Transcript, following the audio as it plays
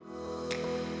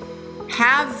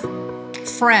have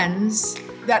friends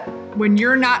that when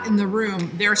you're not in the room,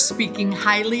 they're speaking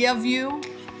highly of you.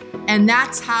 And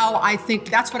that's what I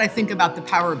think about the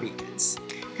power beacons.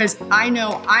 Because I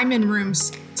know I'm in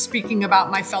rooms speaking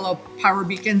about my fellow power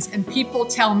beacons, and people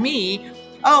tell me,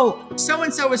 oh,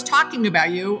 so-and-so was talking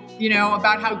about you,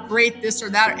 about how great this or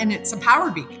that, and it's a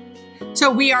power beacon. So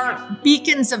we are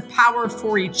beacons of power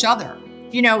for each other.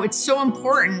 It's so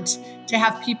important to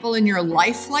have people in your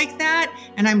life like that.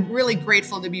 And I'm really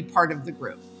grateful to be part of the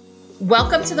group.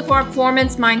 Welcome to the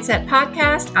Performance Mindset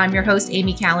Podcast. I'm your host,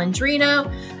 Amy Calandrino.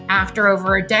 After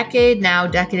over a decade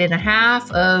and a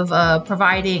half of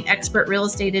providing expert real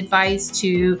estate advice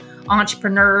to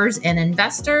entrepreneurs and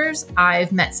investors,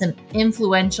 I've met some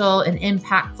influential and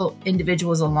impactful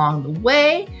individuals along the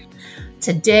way.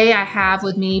 Today, I have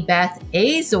with me Beth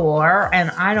Azor,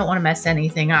 and I don't want to mess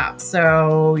anything up.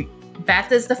 So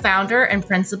Beth is the founder and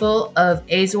principal of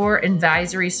Azor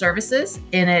Advisory Services,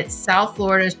 and it's South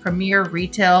Florida's premier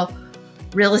retail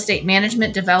real estate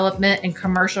management, development, and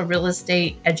commercial real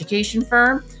estate education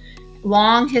firm.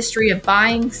 Long history of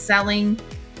buying, selling,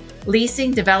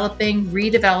 leasing, developing,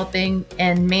 redeveloping,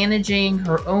 and managing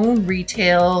her own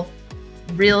retail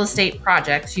real estate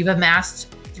projects. You've amassed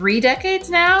 3 decades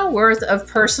now worth of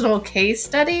personal case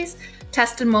studies,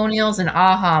 testimonials, and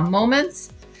aha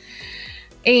moments.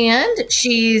 And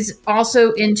she's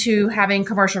also into having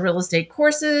commercial real estate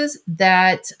courses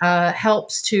that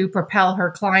helps to propel her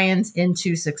clients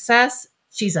into success.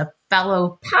 She's a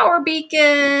fellow Power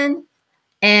Beacon,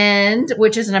 and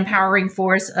which is an empowering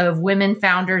force of women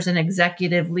founders and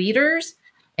executive leaders,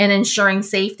 and ensuring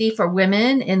safety for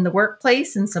women in the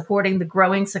workplace and supporting the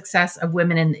growing success of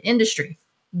women in the industry.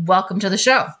 Welcome to the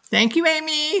show. Thank you,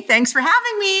 Amy. Thanks for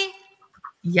having me.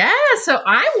 Yeah, so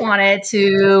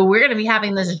we're going to be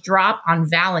having this drop on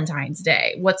Valentine's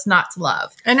Day. What's not to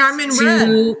love? And I'm in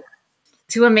red.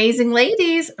 Two amazing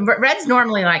ladies. Red's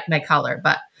normally like my color,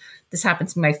 but this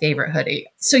happens to be my favorite hoodie.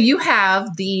 So you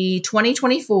have the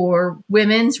 2024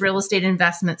 Women's Real Estate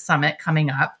Investment Summit coming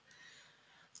up.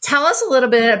 Tell us a little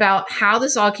bit about how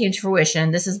this all came to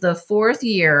fruition. This is the 4th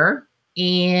year,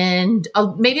 and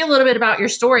maybe a little bit about your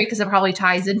story, because it probably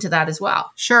ties into that as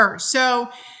well. Sure. So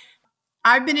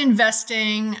I've been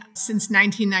investing since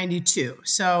 1992.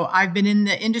 So I've been in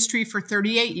the industry for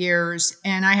 38 years,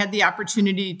 and I had the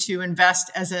opportunity to invest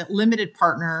as a limited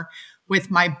partner with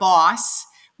my boss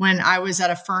when I was at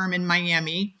a firm in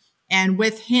Miami. And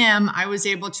with him, I was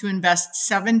able to invest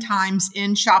 7 times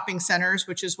in shopping centers,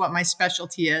 which is what my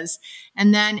specialty is.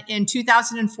 And then in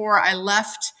 2004, I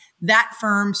left that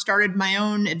firm, started my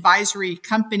own advisory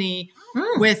company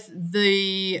with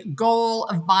the goal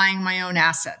of buying my own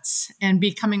assets and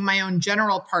becoming my own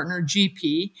general partner,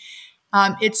 GP.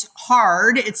 It's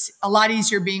hard. It's a lot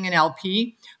easier being an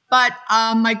LP. But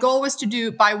my goal was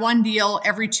to buy one deal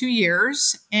every 2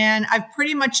 years. And I've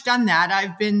pretty much done that.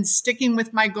 I've been sticking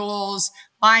with my goals,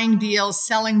 buying deals,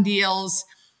 selling deals.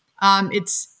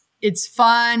 It's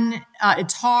fun.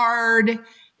 It's hard.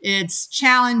 It's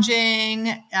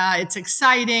challenging. It's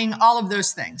exciting, all of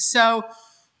those things. So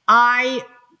I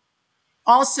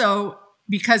also,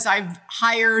 because I've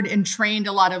hired and trained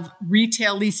a lot of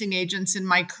retail leasing agents in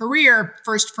my career,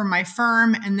 first for my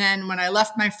firm. And then when I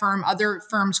left my firm, other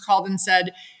firms called and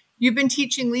said, you've been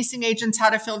teaching leasing agents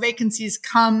how to fill vacancies.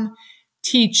 Come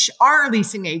teach our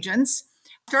leasing agents.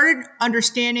 Started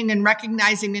understanding and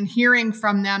recognizing and hearing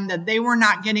from them that they were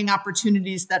not getting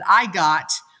opportunities that I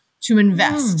got to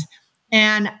invest.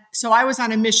 And so I was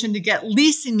on a mission to get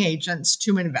leasing agents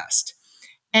to invest.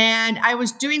 And I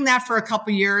was doing that for a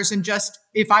couple of years. And just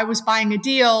if I was buying a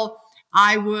deal,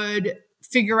 I would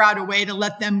figure out a way to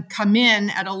let them come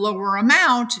in at a lower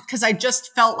amount, because I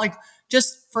just felt like,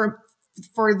 just for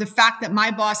the fact that my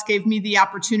boss gave me the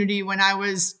opportunity when I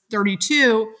was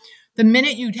 32, the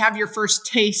minute you'd have your first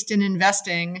taste in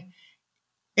investing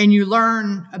and you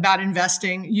learn about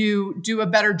investing, you do a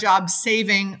better job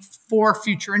saving for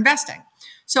future investing.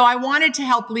 So I wanted to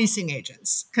help leasing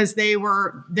agents because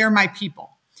they're my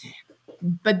people.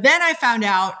 But then I found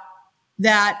out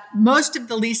that most of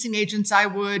the leasing agents I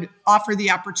would offer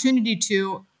the opportunity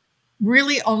to,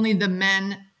 really only the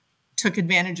men took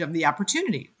advantage of the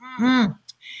opportunity. And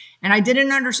I didn't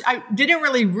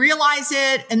really realize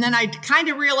it. And then I kind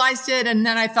of realized it. And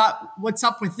then I thought, what's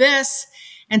up with this?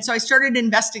 And so I started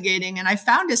investigating, and I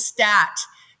found a stat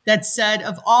that said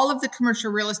of all of the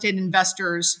commercial real estate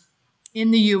investors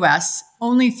in the US,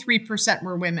 only 3%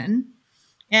 were women.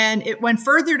 And it went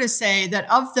further to say that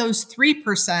of those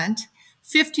 3%,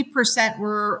 50%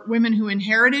 were women who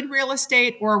inherited real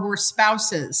estate or were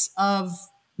spouses of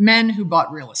men who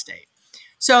bought real estate.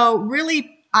 So really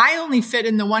I only fit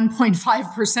in the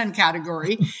 1.5%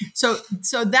 category. So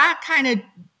that kind of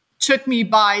took me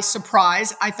by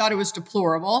surprise. I thought it was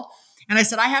deplorable. And I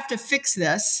said, I have to fix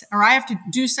this, or I have to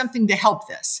do something to help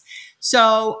this.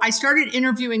 So I started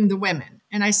interviewing the women,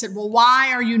 and I said, well,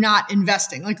 why are you not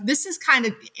investing? Like, this is kind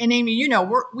of, and Amy, you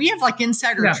know, we have like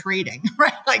insider trading,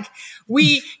 right? Like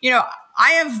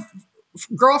I have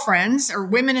girlfriends or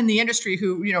women in the industry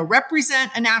who,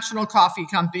 represent a national coffee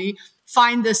company,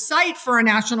 find the site for a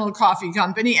national coffee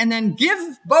company, and then give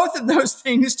both of those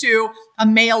things to a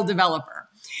male developer.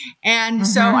 And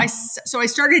so I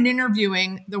started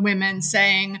interviewing the women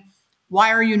saying, why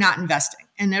are you not investing?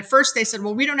 And at first they said,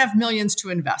 well, we don't have millions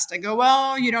to invest. I go,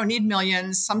 well, you don't need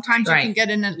millions. Sometimes you can get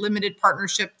in a limited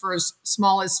partnership for as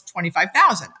small as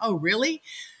 25,000. Oh, really?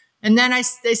 And then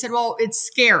they said, well, it's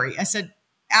scary. I said,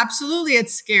 absolutely,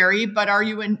 it's scary, but are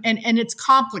you and it's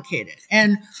complicated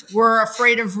and we're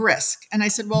afraid of risk. And I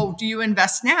said, well, do you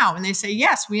invest now? And they say,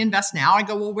 yes, we invest now. I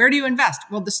go, well, where do you invest?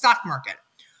 Well, the stock market.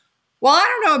 Well, I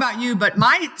don't know about you, but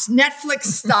my Netflix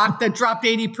stock that dropped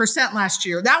 80% last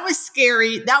year, that was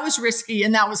scary, that was risky,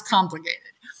 and that was complicated.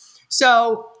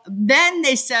 So then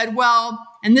they said, well,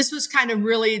 and this was kind of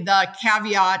really the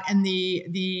caveat and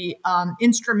the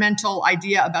instrumental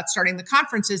idea about starting the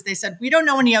conferences. They said, we don't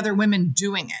know any other women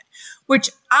doing it, which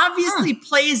obviously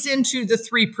plays into the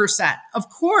 3%. Of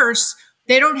course,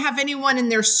 they don't have anyone in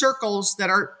their circles that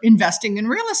are investing in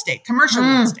real estate, commercial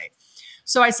real estate.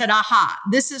 So I said, aha,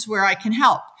 this is where I can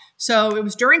help. So it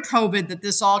was during COVID that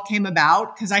this all came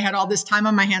about because I had all this time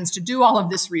on my hands to do all of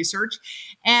this research.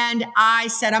 And I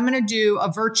said, I'm going to do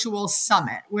a virtual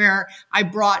summit where I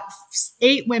brought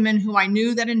 8 women who I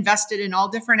knew that invested in all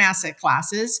different asset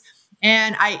classes.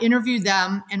 And I interviewed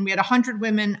them, and we had 100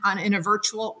 women in a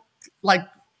virtual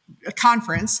a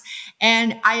conference.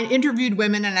 And I interviewed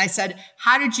women and I said,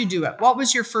 how did you do it? What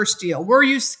was your first deal? Were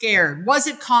you scared? Was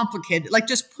it complicated? Like,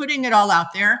 just putting it all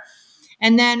out there.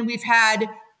 And then we've had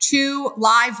 2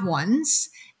 live ones.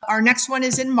 Our next one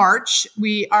is in March.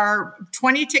 We are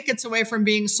 20 tickets away from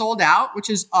being sold out, which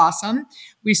is awesome.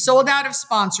 We sold out of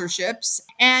sponsorships,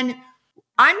 and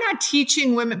I'm not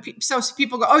teaching women. So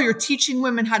people go, oh, you're teaching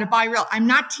women how to buy real. I'm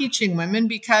not teaching women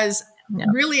because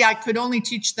really, I could only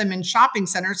teach them in shopping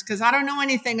centers because I don't know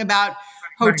anything about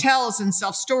hotels and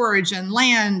self-storage and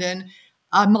land and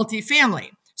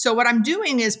multifamily. So what I'm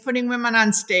doing is putting women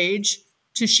on stage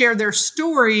to share their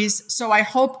stories. So I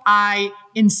hope I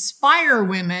inspire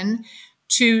women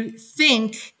to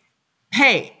think,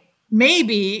 hey,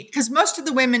 maybe, because most of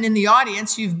the women in the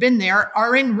audience, you've been there,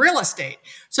 are in real estate.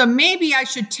 So maybe I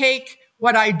should take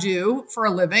what I do for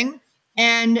a living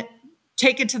and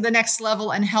take it to the next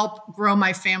level and help grow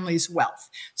my family's wealth.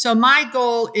 So my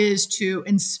goal is to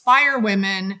inspire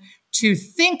women to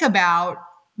think about,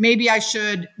 maybe I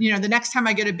should, the next time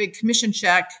I get a big commission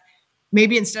check,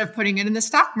 maybe instead of putting it in the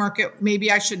stock market,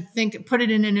 maybe I should put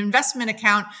it in an investment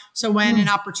account. So when an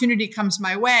opportunity comes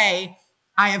my way,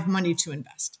 I have money to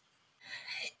invest.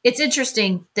 It's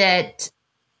interesting that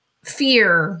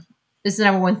fear is the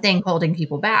number one thing holding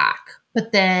people back.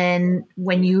 But then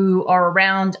when you are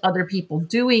around other people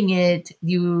doing it,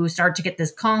 you start to get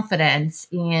this confidence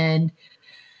and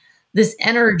this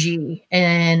energy.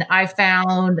 And I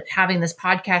found having this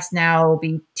podcast now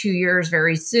be 2 years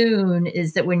very soon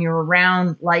is that when you're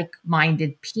around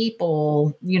like-minded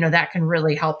people, that can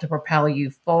really help to propel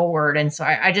you forward. And so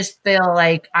I just feel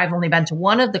like I've only been to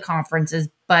one of the conferences,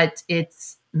 but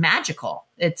it's magical.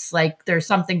 It's like there's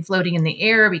something floating in the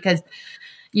air because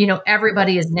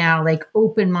everybody is now like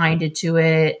open-minded to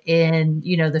it, and,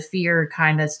 the fear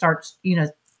kind of starts,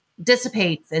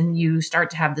 dissipates, and you start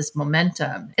to have this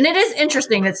momentum. And it is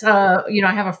interesting. It's, I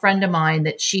have a friend of mine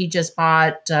that she just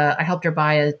bought, I helped her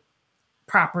buy a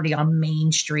property on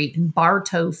Main Street in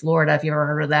Bartow, Florida, if you ever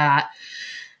heard of that.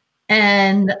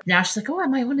 And now she's like, oh, I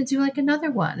might want to do like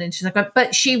another one. And she's like,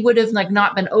 but she would have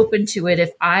not been open to it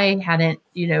if I hadn't,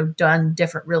 done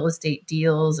different real estate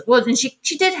deals. Well, and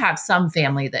she did have some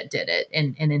family that did it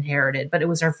and inherited, but it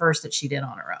was her first that she did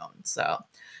on her own. So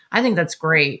I think that's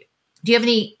great. Do you have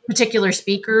any particular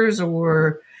speakers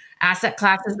or asset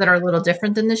classes that are a little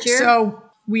different than this year? So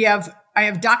I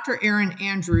have Dr. Erin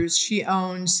Andrews. She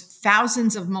owns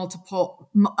thousands of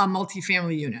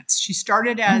multifamily units. She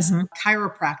started as a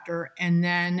chiropractor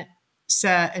and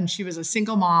she was a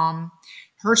single mom.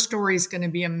 Her story is going to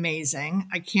be amazing.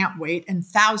 I can't wait. And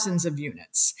thousands of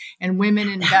units, and women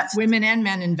and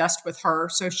men invest with her.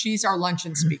 So she's our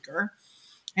luncheon speaker.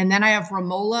 And then I have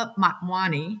Ramola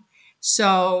Matwani.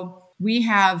 So we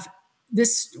have,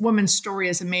 this woman's story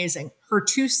is amazing. Her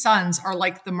 2 sons are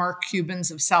like the Mark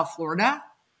Cubans of South Florida.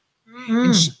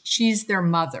 And she's their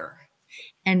mother.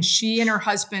 And she and her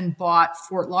husband bought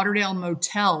Fort Lauderdale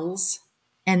motels,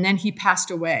 and then he passed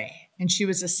away. And she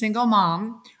was a single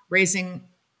mom raising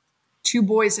two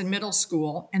boys in middle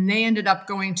school, and they ended up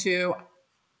going to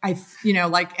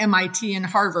like MIT and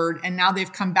Harvard, and now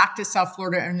they've come back to South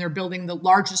Florida and they're building the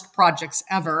largest projects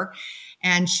ever.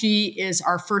 And she is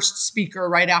our first speaker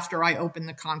right after I open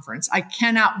the conference. I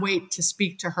cannot wait to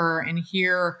speak to her and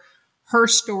hear her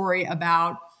story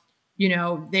about,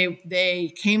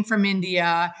 they came from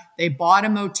India, they bought a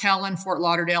motel in Fort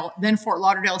Lauderdale. Then Fort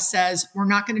Lauderdale says, we're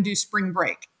not going to do spring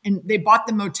break. And they bought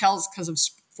the motels because of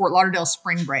Fort Lauderdale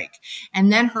spring break.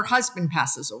 And then her husband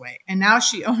passes away. And now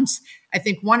she owns, I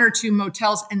think, one or two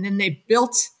motels. And then they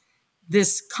built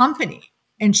this company.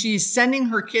 And she's sending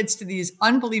her kids to these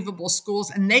unbelievable schools.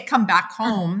 And they come back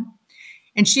home.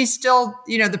 And she's still,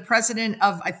 the president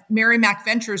of Merrimack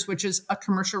Ventures, which is a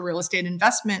commercial real estate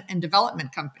investment and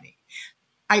development company.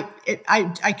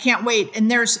 I can't wait. And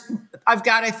I've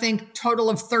got, I think, total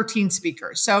of 13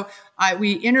 speakers. So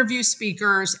we interview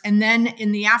speakers, and then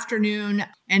in the afternoon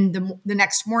and the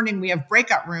next morning, we have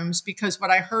breakout rooms, because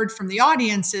what I heard from the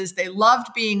audience is they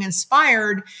loved being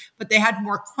inspired, but they had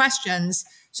more questions.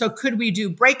 So could we do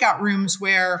breakout rooms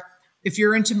where if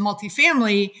you're into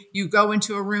multifamily, you go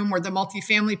into a room where the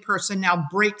multifamily person now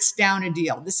breaks down a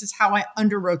deal. This is how I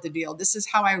underwrote the deal. This is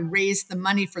how I raised the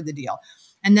money for the deal.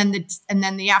 And then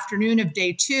the afternoon of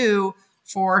day 2,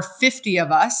 for 50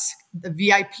 of us, the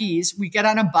VIPs, we get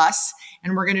on a bus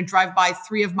and we're going to drive by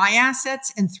 3 of my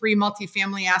assets and 3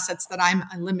 multifamily assets that I'm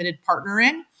a limited partner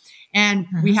in. And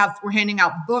we're handing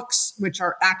out books, which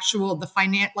are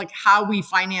like how we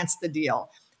financed the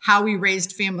deal, how we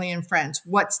raised family and friends.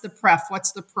 What's the pref?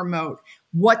 What's the promote?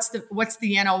 What's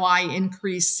the NOI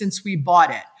increase since we bought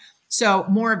it? So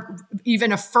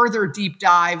even a further deep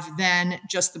dive than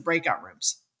just the breakout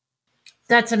rooms.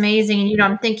 That's amazing. And,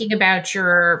 I'm thinking about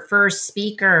your first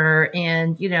speaker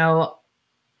and,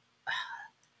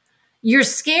 you're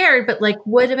scared, but like,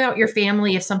 what about your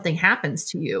family if something happens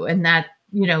to you? And that,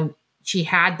 she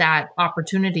had that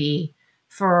opportunity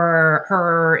for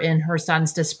her and her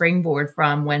sons to springboard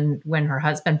from when her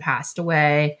husband passed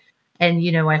away. And,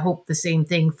 I hope the same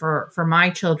thing for my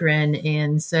children.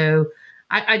 And so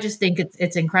I just think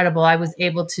it's incredible. I was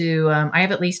able to, I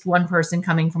have at least one person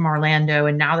coming from Orlando.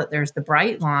 And now that there's the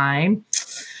Bright Line,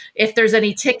 if there's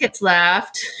any tickets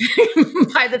left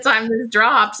by the time this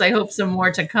drops, I hope some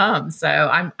more to come. So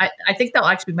I think that'll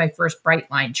actually be my first Bright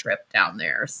Line trip down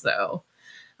there. So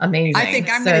amazing. I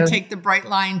think I'm going to take the Bright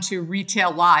Line to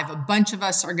Retail Live. A bunch of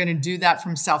us are going to do that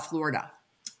from South Florida.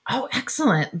 Oh,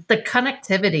 excellent. The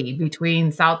connectivity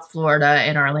between South Florida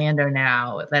and Orlando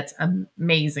now, that's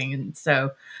amazing.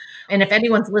 So, and if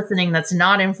anyone's listening that's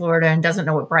not in Florida and doesn't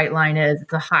know what Bright Line is,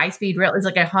 it's a high-speed rail. It's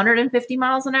like 150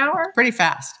 miles an hour. Pretty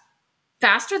fast.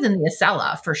 Faster than the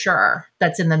Acela, for sure.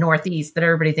 That's in the Northeast that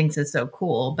everybody thinks is so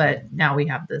cool. But now we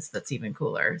have this that's even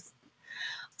cooler.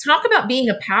 Talk about being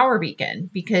a power beacon,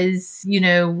 because,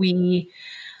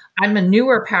 I'm a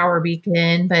newer power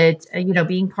beacon, but,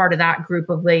 being part of that group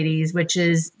of ladies, which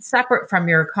is separate from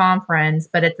your conference,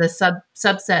 but it's a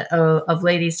subset of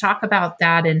ladies. Talk about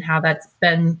that and how that's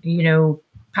been,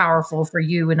 powerful for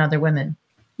you and other women.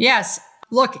 Yes.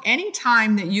 Look,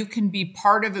 anytime that you can be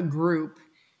part of a group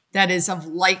that is of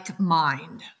like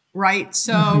mind, right?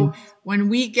 So when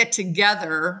we get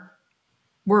together,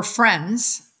 we're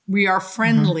friends. We are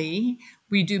friendly.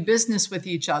 We do business with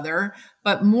each other.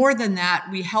 But more than that,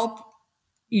 we help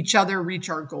each other reach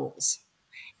our goals.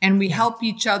 And we help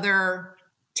each other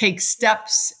take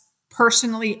steps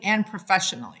personally and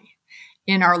professionally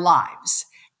in our lives.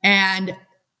 And,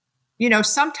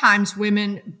 sometimes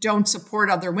women don't support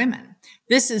other women.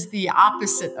 This is the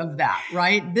opposite of that,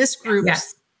 right? This group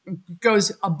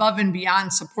goes above and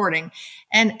beyond supporting.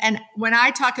 And when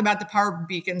I talk about the power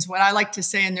beacons, what I like to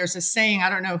say, and there's a saying, I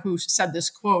don't know who said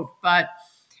this quote, but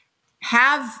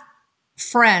have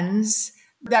friends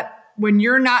that when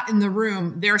you're not in the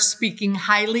room, they're speaking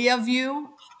highly of you.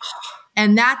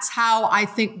 And that's what I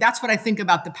think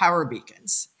about the power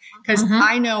beacons. Because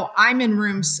I know I'm in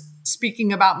rooms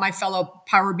speaking about my fellow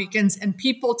power beacons, and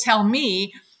people tell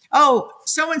me, oh,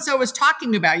 so-and-so was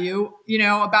talking about you,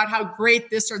 about how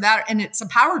great this or that, and it's a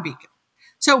power beacon.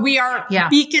 So we are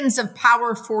beacons of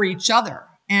power for each other.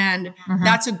 And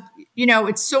that's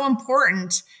it's so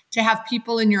important to have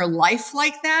people in your life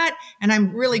like that. And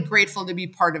I'm really grateful to be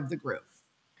part of the group.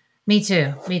 Me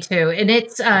too. And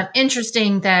it's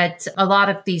interesting that a lot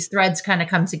of these threads kind of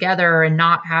come together and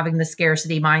not having the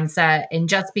scarcity mindset. And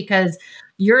just because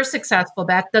you're successful,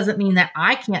 Beth, doesn't mean that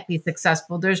I can't be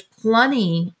successful. There's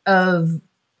plenty of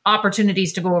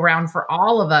opportunities to go around for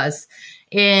all of us.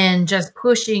 and just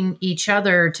pushing each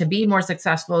other to be more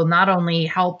successful not only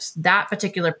helps that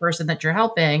particular person that you're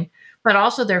helping, but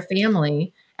also their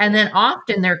family. And then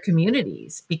often their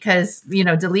communities, because,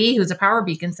 Delee, who's a power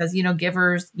beacon, says,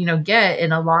 givers, get.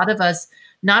 And a lot of us,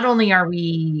 not only are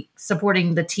we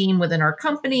supporting the team within our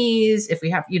companies, if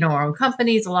we have, our own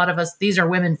companies, a lot of us, these are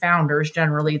women founders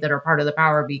generally that are part of the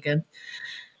power beacon,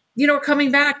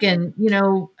 coming back and,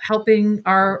 helping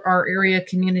our area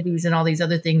communities and all these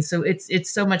other things. So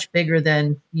it's so much bigger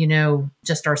than,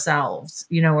 just ourselves,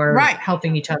 or Right.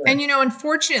 helping each other. And,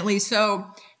 unfortunately, so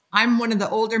I'm one of the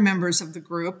older members of the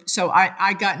group. So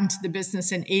I got into the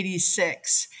business in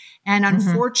 86. And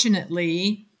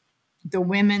unfortunately, the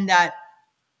women that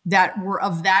were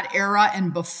of that era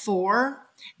and before,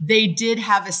 they did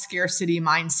have a scarcity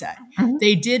mindset.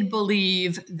 They did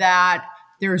believe that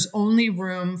there's only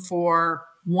room for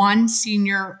one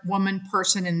senior woman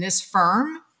person in this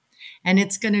firm, and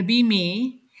it's going to be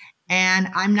me. And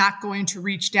I'm not going to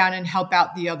reach down and help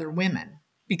out the other women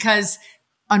because,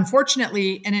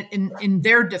 unfortunately, and in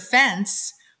their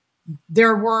defense,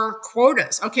 there were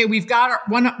quotas. Okay, we've got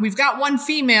one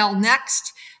female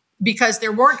next because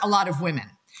there weren't a lot of women.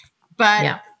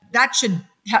 But that should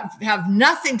have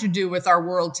nothing to do with our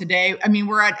world today. I mean,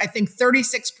 we're at, I think,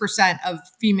 36% of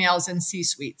females in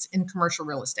C-suites in commercial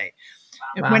real estate.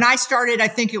 Wow. When I started, I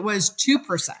think it was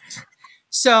 2%.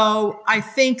 So I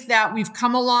think that we've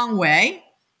come a long way.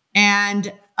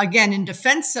 And again, in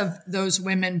defense of those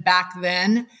women back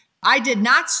then,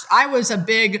 I was a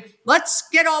big, let's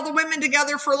get all the women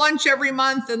together for lunch every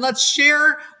month and let's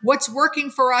share what's working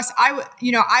for us.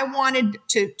 I wanted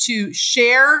to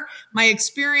share my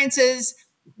experiences,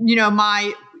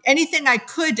 anything I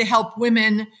could to help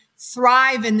women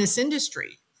thrive in this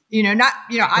industry. Right.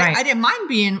 I didn't mind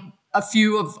being a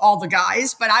few of all the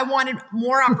guys, but I wanted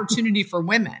more opportunity for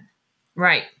women.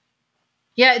 Right.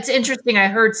 Yeah, it's interesting. I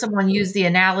heard someone use the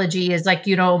analogy as like,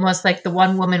 almost like the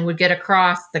one woman would get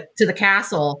across to the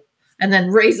castle and then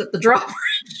raise up the drawbridge.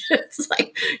 It's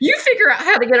like, you figure out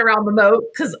how to get around the moat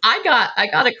because I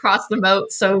got across the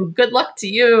moat. So good luck to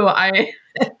you.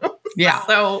 Yeah.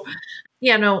 So,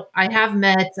 I have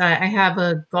met, I have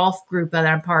a golf group that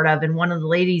I'm part of. And one of the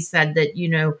ladies said that,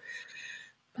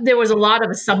 there was a lot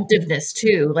of assumptiveness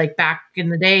too, like back in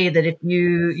the day, that if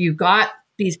you got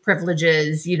these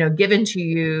privileges, given to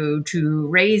you to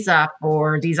raise up,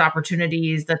 or these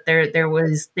opportunities, that there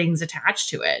was things attached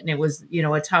to it, and it was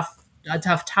a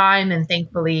tough time. And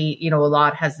thankfully, a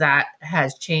lot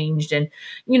has changed. And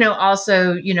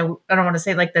also, I don't want to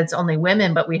say like that's only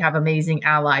women, but we have amazing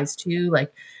allies too,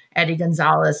 like Eddie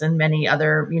Gonzalez and many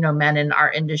other men in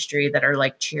our industry that are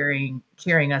like cheering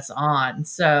us on.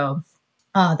 So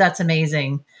that's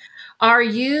amazing. Are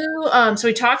you, so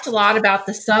we talked a lot about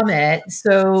the summit.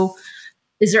 So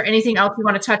is there anything else you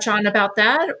want to touch on about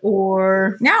that,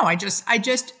 or? No, I just,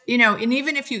 and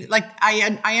even if you like,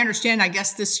 I understand, I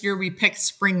guess this year we picked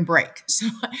spring break. So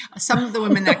some of the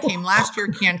women that came last year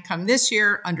can't come this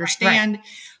year, understand. Right.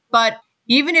 But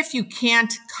even if you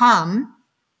can't come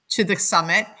to the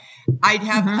summit, I'd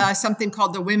have something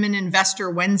called the Women Investor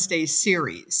Wednesday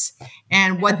series.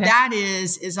 And what that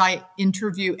is I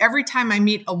interview, every time I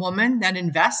meet a woman that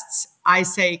invests, I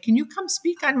say, can you come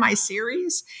speak on my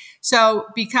series? So,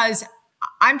 because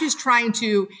I'm just trying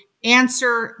to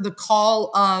answer the call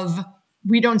of,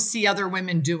 we don't see other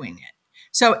women doing it.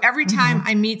 So every time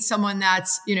I meet someone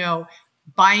that's,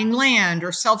 buying land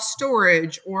or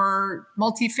self-storage or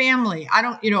multifamily, I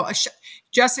don't,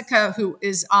 Jessica, who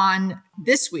is on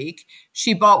this week,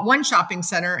 she bought one shopping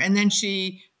center and then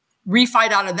she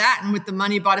refied out of that, and with the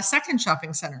money bought a second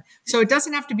shopping center. So it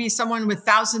doesn't have to be someone with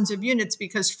thousands of units,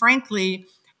 because frankly,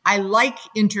 I like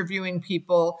interviewing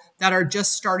people that are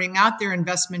just starting out their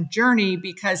investment journey,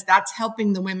 because that's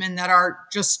helping the women that are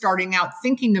just starting out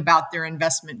thinking about their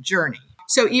investment journey.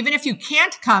 So even if you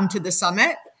can't come to the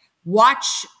summit,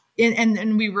 watch,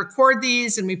 and we record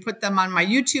these and we put them on my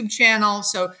YouTube channel.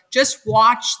 So just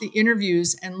watch the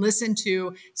interviews and listen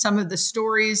to some of the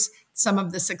stories, some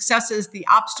of the successes, the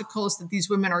obstacles that these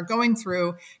women are going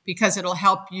through, because it'll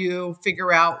help you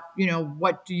figure out,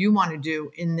 what do you want to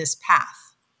do in this path?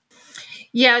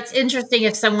 Yeah, it's interesting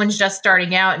if someone's just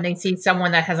starting out and they see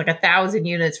someone that has like 1,000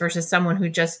 units versus someone who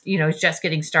just, is just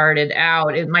getting started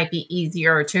out. It might be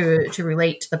easier to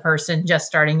relate to the person just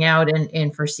starting out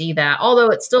and foresee that. Although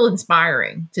it's still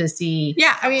inspiring to see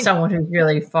someone who's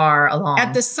really far along.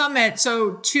 At the summit,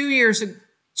 so 2 years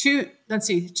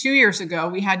ago,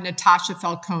 we had Natasha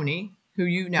Falcone, who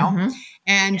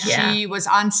and she was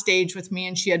on stage with me,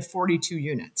 and she had 42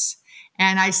 units.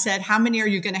 And I said, how many are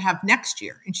you going to have next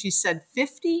year? And she said,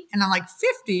 50. And I'm like,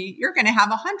 50? You're going to have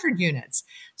 100 units.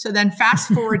 So then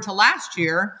fast forward to last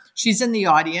year, she's in the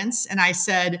audience. And I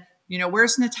said,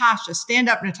 where's Natasha? Stand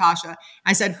up, Natasha.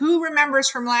 I said, who remembers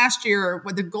from last year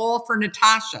with the goal for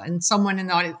Natasha? And someone in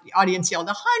the audience yelled,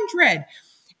 100.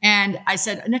 And I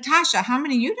said, Natasha, how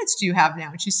many units do you have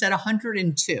now? And she said,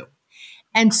 102.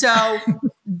 And so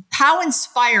how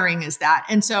inspiring is that?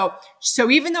 And so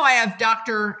even though I have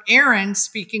Dr. Aaron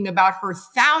speaking about her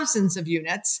thousands of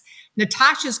units,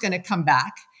 Natasha's going to come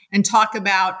back and talk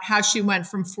about how she went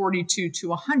from 42 to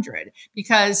 100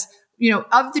 because,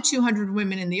 of the 200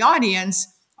 women in the audience,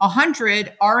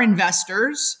 100 are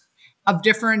investors of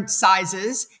different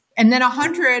sizes. And then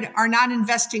 100 are not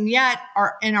investing yet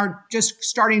and are just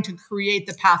starting to create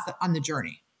the path on the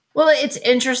journey. Well, it's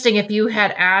interesting. If you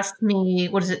had asked me,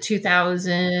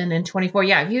 2024?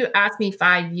 Yeah. If you asked me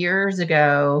 5 years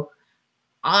ago,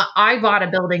 I bought a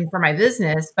building for my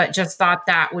business, but just thought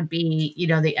that would be,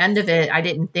 the end of it. I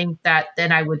didn't think that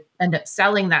then I would end up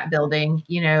selling that building,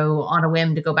 on a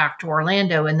whim to go back to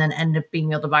Orlando and then end up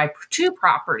being able to buy 2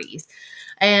 properties.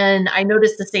 And I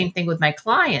noticed the same thing with my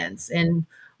clients. And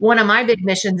one of my big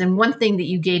missions, and one thing that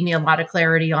you gave me a lot of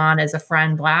clarity on as a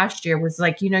friend last year was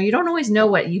like, you don't always know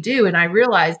what you do. And I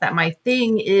realized that my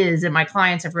thing is, and my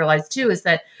clients have realized too, is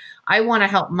that I want to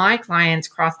help my clients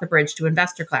cross the bridge to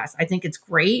investor class. I think it's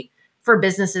great for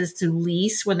businesses to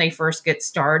lease when they first get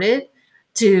started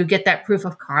to get that proof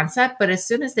of concept. But as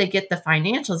soon as they get the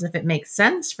financials, if it makes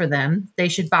sense for them, they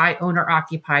should buy owner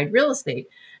occupied real estate.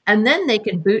 And then they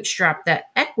can bootstrap that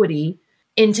equity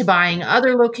into buying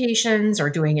other locations or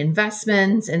doing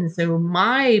investments. And so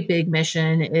my big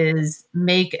mission is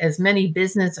make as many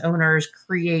business owners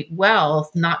create wealth,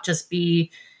 not just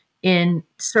be in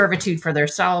servitude for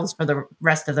themselves for the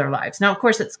rest of their lives. Now, of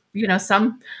course, it's,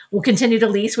 some will continue to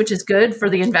lease, which is good for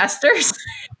the investors.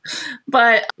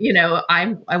 But,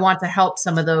 I want to help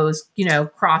some of those,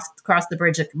 cross the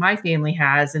bridge that my family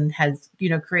has and has,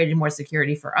 created more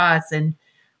security for us. And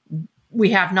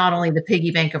we have not only the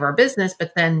piggy bank of our business,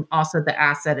 but then also the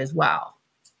asset as well.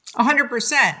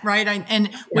 100%, right? And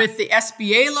with the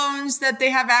SBA loans that they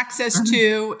have access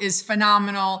to is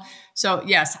phenomenal. So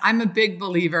yes, I'm a big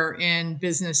believer in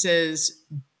businesses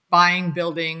buying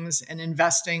buildings and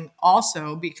investing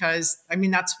also because,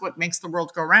 that's what makes the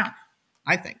world go round,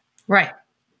 I think. Right.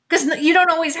 Because you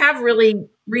don't always have really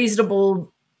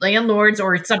reasonable landlords,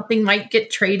 or something might get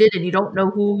traded and you don't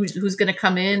know who's going to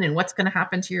come in and what's going to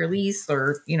happen to your lease,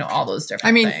 or, all those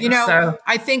different things. So,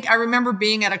 I think I remember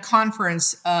being at a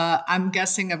conference, I'm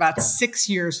guessing about 6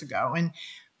 years ago. And,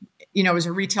 it was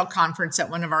a retail conference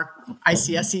at one of our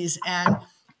ICSCs. And,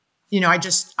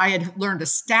 I had learned a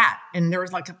stat, and there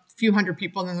was like a few hundred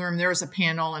people in the room. There was a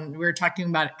panel and we were talking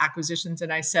about acquisitions.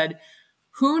 And I said,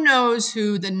 who knows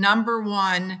who the number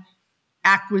one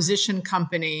acquisition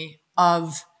company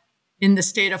in the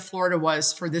state of Florida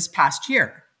was for this past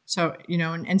year? So,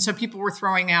 and so people were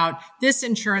throwing out this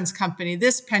insurance company,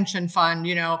 this pension fund,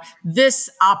 this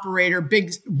operator,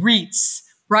 big REITs,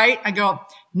 right? I go,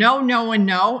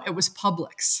 no, it was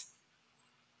Publix.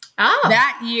 Oh.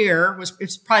 That year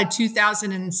it's probably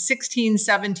 2016,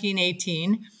 17,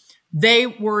 18. They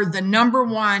were the number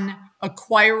one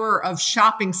acquirer of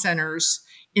shopping centers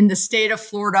in the state of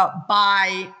Florida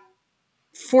by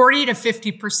 40 to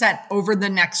 50% over the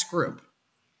next group.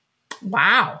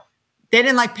 Wow. They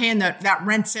didn't like paying that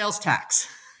rent sales tax.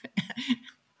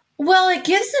 Well, it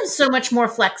gives them so much more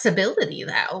flexibility,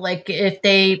 though. Like if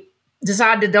they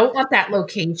decide they don't want that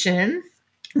location,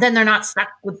 then they're not stuck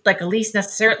with like a lease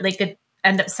necessarily. They could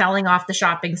end up selling off the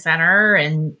shopping center,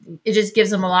 and it just gives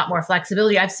them a lot more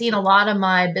flexibility. I've seen a lot of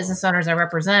my business owners I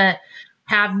represent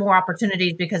have more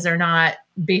opportunities because they're not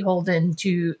beholden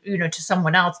to, to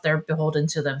someone else. They're beholden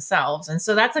to themselves. And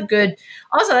so that's a good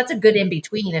in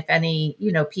between. If any,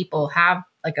 people have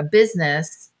like a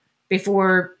business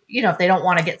before, if they don't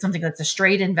want to get something that's a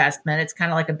straight investment, it's kind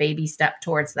of like a baby step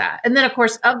towards that. And then of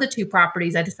course, of the 2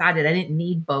 properties, I decided I didn't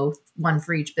need both, one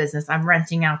for each business. I'm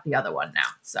renting out the other one now.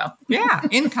 So yeah,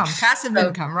 passive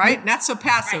income, right? Not so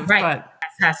passive, right. But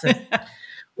passive.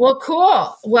 Well,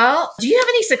 cool. Well, do you have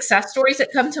any success stories that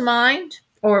come to mind,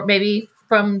 or maybe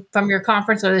from your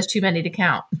conference, or there's too many to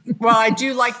count? Well, I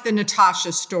do like the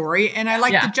Natasha story, and I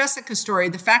like the Jessica story.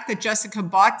 The fact that Jessica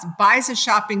buys a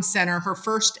shopping center, her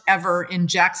first ever in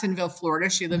Jacksonville, Florida.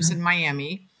 She lives in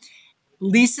Miami,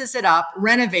 leases it up,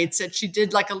 renovates it. She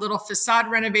did like a little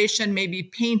facade renovation, maybe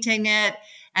painting it,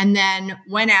 and then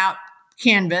went out,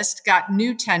 canvassed, got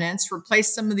new tenants,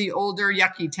 replaced some of the older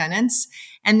yucky tenants,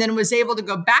 and then was able to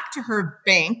go back to her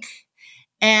bank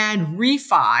and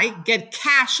refi, get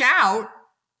cash out,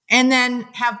 and then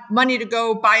have money to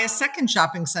go buy a second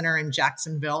shopping center in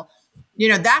Jacksonville.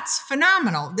 That's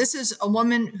phenomenal. This is a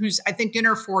woman who's, I think, in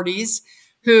her 40s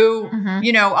who,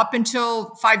 up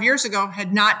until 5 years ago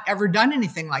had not ever done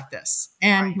anything like this.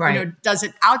 And, does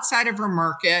it outside of her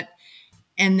market,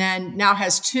 and then now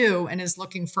has two and is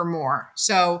looking for more.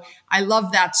 So I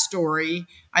love that story.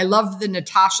 I love the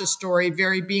Natasha story,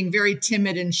 being very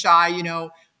timid and shy,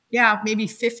 maybe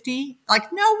 50,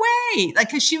 like, no way.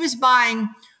 Like, cause she was buying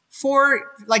 4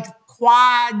 like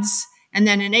quads and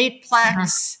then an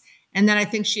 8-plex. And then I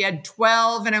think she had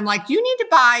 12. And I'm like, you need to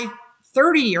buy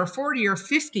 30 or 40 or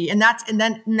 50. And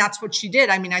that's what she did.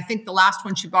 I mean, I think the last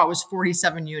one she bought was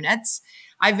 47 units.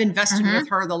 I've invested with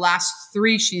her the last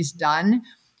 3 she's done.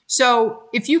 So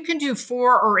if you can do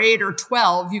 4 or 8 or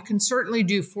 12, you can certainly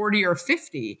do 40 or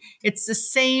 50. It's the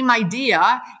same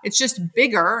idea. It's just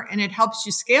bigger and it helps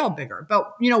you scale bigger.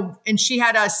 But, and she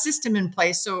had a system in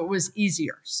place, so it was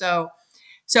easier. So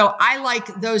I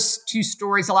like those 2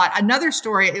 stories a lot. Another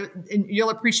story, and you'll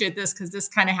appreciate this because this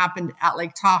kind of happened at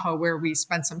Lake Tahoe, where we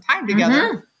spent some time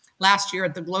together last year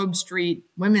at the Globe Street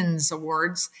Women's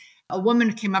Awards. A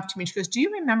woman came up to me. She goes, "Do you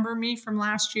remember me from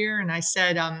last year?" And I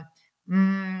said,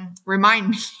 remind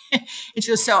me. And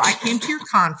she goes, "So I came to your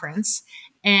conference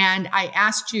and I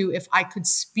asked you if I could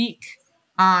speak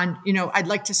on, I'd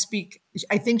like to speak."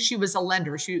 I think she was a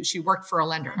lender. She worked for a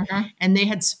lender and they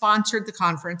had sponsored the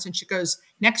conference. And she goes,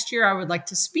 "Next year, I would like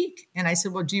to speak." And I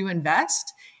said, "Well, do you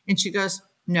invest?" And she goes,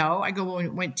 "No." I go,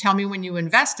 "Well, tell me when you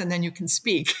invest and then you can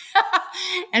speak."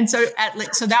 And so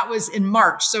that was in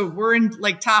March. So we're in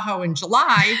Lake Tahoe in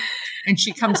July. And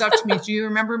she comes up to me, "Do you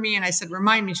remember me?" And I said,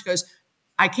 "Remind me." She goes,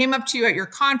 "I came up to you at your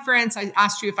conference. I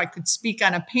asked you if I could speak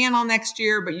on a panel next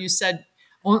year, but you said,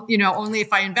 only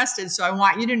if I invested. So I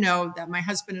want you to know that my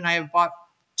husband and I have bought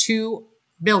 2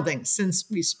 buildings since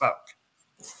we spoke."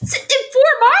 In 4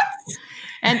 months?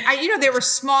 And they were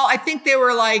small. I think they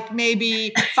were like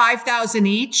maybe 5,000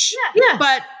 each. Yeah.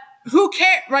 But who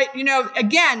cares, right?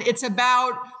 Again, it's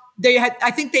about,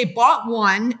 I think they bought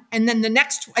one, and then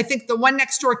I think the one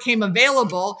next door came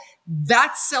available.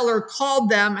 That seller called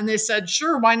them and they said,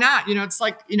 "Sure, why not?" It's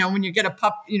like, when you get a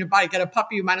pup, get a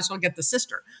puppy, you might as well get the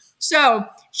sister. So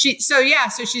she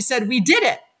said, "We did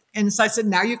it." And so I said,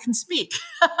 "Now you can speak,"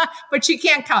 but she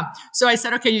can't come. So I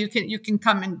said, "Okay, you can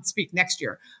come and speak next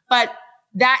year." But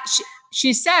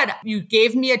she said, "You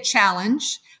gave me a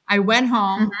challenge. I went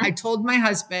home. I told my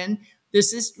husband,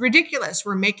 this is ridiculous.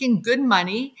 We're making good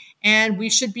money and we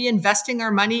should be investing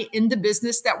our money in the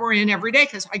business that we're in every day."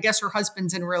 Because I guess her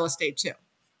husband's in real estate too.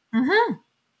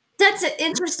 That's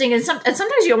interesting. And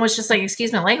sometimes you almost just like,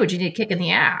 excuse my language, you need a kick in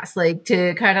the ass, like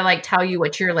to kind of like tell you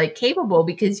what you're like capable,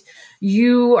 because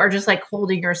you are just like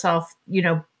holding yourself,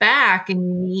 back, and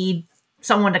you need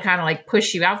someone to kind of like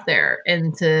push you out there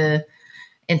and to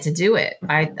do it.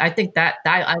 I think that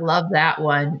I love that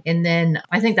one. And then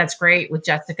I think that's great with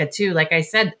Jessica too. Like I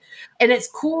said, and it's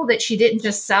cool that she didn't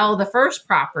just sell the first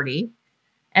property.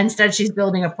 Instead, she's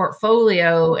building a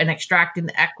portfolio and extracting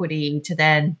the equity to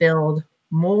then build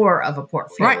more of a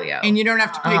portfolio. Right. And you don't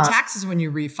have to pay taxes when you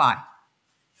refi.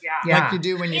 Yeah. Like you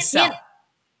do when you sell.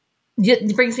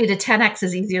 It brings me to 10X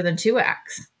is easier than 2X.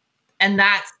 And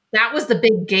that was the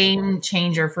big game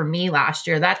changer for me last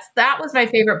year. That was my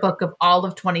favorite book of all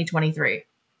of 2023.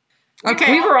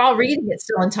 Okay. We were all reading it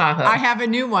still in Tahoe. I have a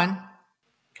new one.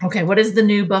 Okay. What is the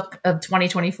new book of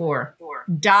 2024?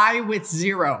 Die with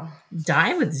Zero.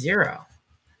 Die with Zero.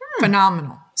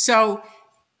 Phenomenal. So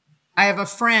I have a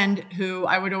friend who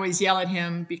I would always yell at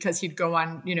him because he'd go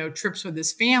on, trips with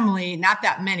his family, not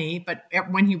that many, but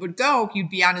when he would go, he'd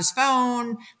be on his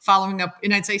phone following up.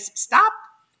 And I'd say, "Stop.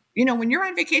 When you're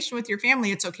on vacation with your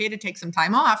family, it's okay to take some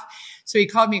time off." So he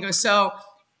called me and goes, "So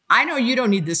I know you don't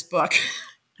need this book."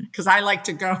 Because I like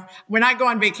to go, when I go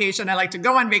on vacation, I like to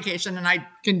go on vacation and I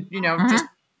can,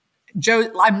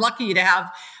 I'm lucky to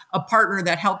have a partner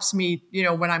that helps me,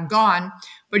 when I'm gone.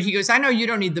 But he goes, "I know you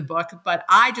don't need the book, but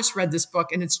I just read this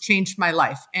book and it's changed my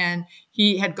life." And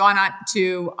he had gone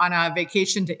on a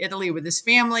vacation to Italy with his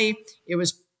family. It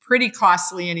was pretty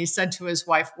costly. And he said to his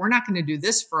wife, "We're not going to do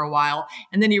this for a while."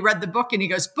 And then he read the book and he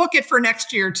goes, "Book it for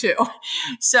next year too."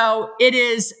 So it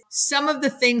is, some of the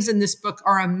things in this book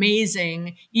are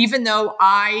amazing, even though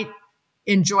I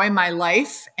enjoy my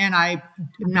life and I'm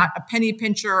not a penny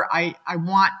pincher. I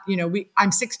want,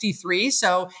 I'm 63,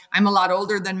 so I'm a lot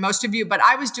older than most of you, but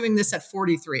I was doing this at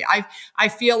 43. I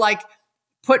feel like,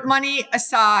 put money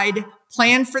aside,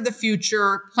 plan for the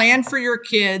future, plan for your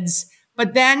kids,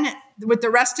 but then with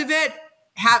the rest of it,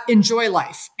 enjoy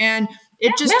life. And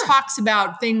it just talks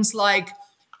about things like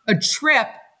a trip,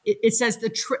 it says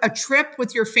a trip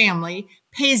with your family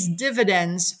pays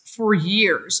dividends for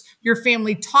years. Your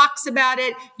family talks about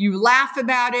it. You laugh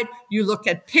about it. You look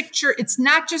at picture. It's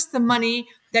not just the money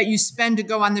that you spend to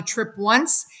go on the trip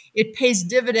once. It pays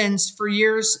dividends for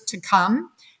years to come.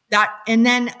 And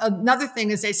then another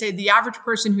thing is they say the average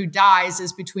person who dies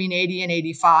is between 80 and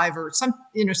 85 or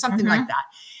something like that.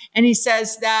 And he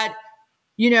says that,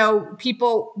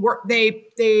 people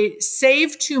they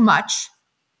save too much.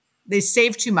 They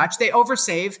save too much. They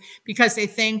oversave because they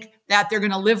think that they're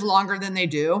going to live longer than they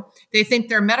do. They think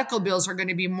their medical bills are going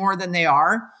to be more than they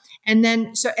are. And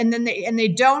then they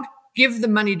don't give the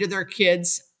money to their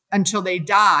kids until they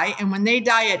die. And when they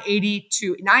die at 80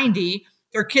 to 90,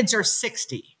 their kids are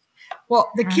 60.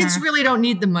 Well, the kids really don't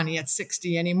need the money at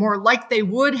 60 anymore, like they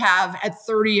would have at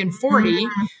 30 and 40.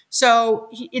 So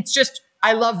it's just,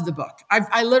 I love the book.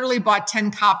 I literally bought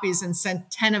 10 copies and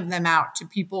sent 10 of them out to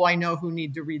people I know who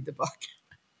need to read the book.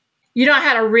 I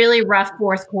had a really rough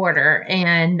fourth quarter,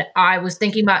 and I was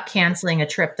thinking about canceling a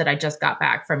trip that I just got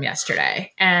back from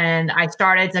yesterday. And I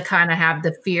started to kind of have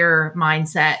the fear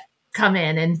mindset come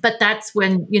in. But that's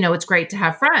when, it's great to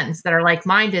have friends that are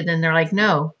like-minded, and they're like,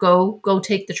 no, go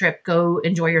take the trip, go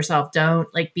enjoy yourself. Don't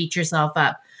beat yourself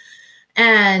up.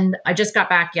 And I just got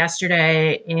back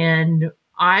yesterday, and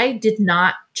I did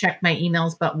not check my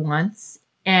emails but once.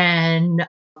 And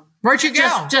where'd you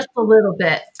go? Just a little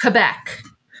bit. Quebec.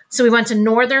 So we went to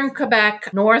northern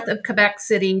Quebec, north of Quebec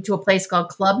City, to a place called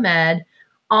Club Med,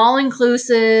 all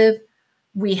inclusive.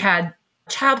 We had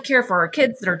childcare for our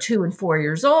kids that are 2 and 4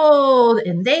 years old,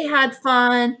 and they had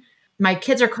fun. My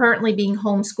kids are currently being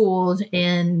homeschooled,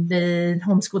 and the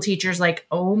homeschool teacher's like,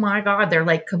 oh my God, they're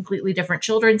like completely different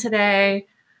children today.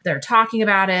 They're talking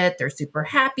about it. They're super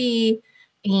happy.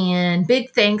 And big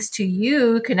thanks to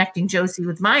you connecting Josie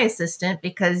with my assistant,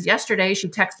 because yesterday she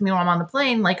texted me while I'm on the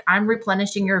plane, like, I'm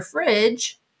replenishing your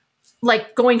fridge,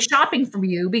 like going shopping for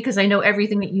you because I know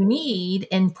everything that you need,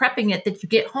 and prepping it that you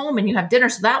get home and you have dinner.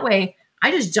 So that way I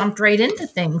just jumped right into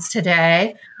things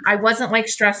today. I wasn't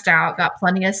stressed out, got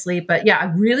plenty of sleep, but yeah,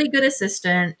 a really good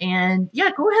assistant. And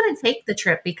yeah, go ahead and take the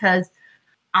trip, because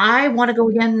I want to go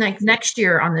again next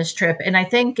year on this trip. And I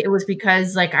think it was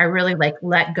because I really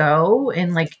let go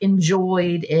and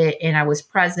enjoyed it, and I was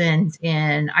present.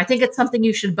 And I think it's something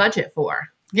you should budget for.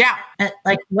 Yeah.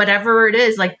 Whatever it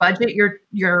is, budget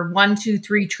your 1, 2,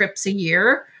 3 trips a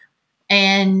year,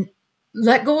 and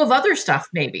let go of other stuff.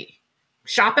 Maybe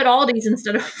shop at Aldi's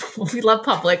instead of, we love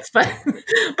Publix,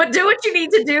 but do what you need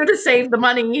to do to save the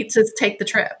money to take the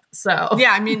trip. So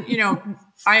yeah, I mean,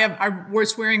 I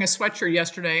was wearing a sweatshirt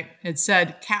yesterday. It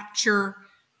said capture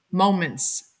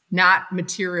moments, not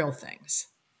material things.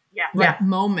 Yeah.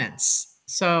 Moments.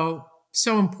 So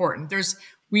important.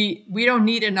 We don't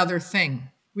need another thing.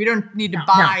 We don't need to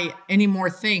buy any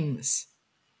more things.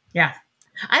 Yeah.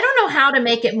 I don't know how to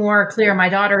make it more clear. My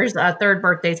daughter's 3rd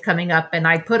birthday is coming up, and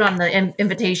I put on the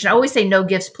invitation. I always say no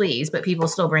gifts, please, but people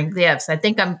still bring gifts. I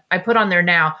think I put on there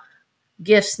now,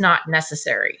 gifts not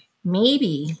necessary.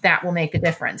 Maybe that will make a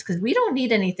difference, because we don't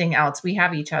need anything else. We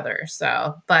have each other.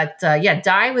 So, but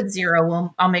die with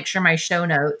zero. I'll make sure my show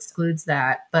notes includes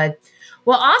that. But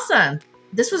well, awesome.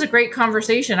 This was a great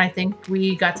conversation. I think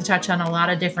we got to touch on a lot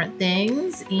of different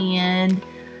things. And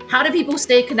how do people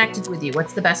stay connected with you?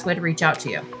 What's the best way to reach out to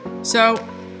you? So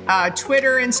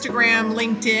Twitter, Instagram,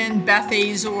 LinkedIn, Beth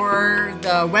Azor,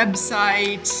 the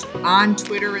website. On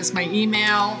Twitter is my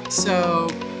email. So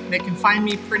they can find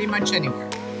me pretty much anywhere.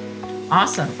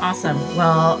 Awesome.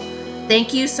 Well,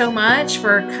 thank you so much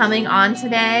for coming on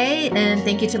today. And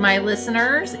thank you to my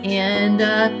listeners. And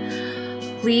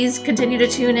please continue to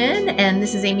tune in. And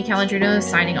this is Amy Calandrino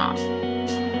signing off.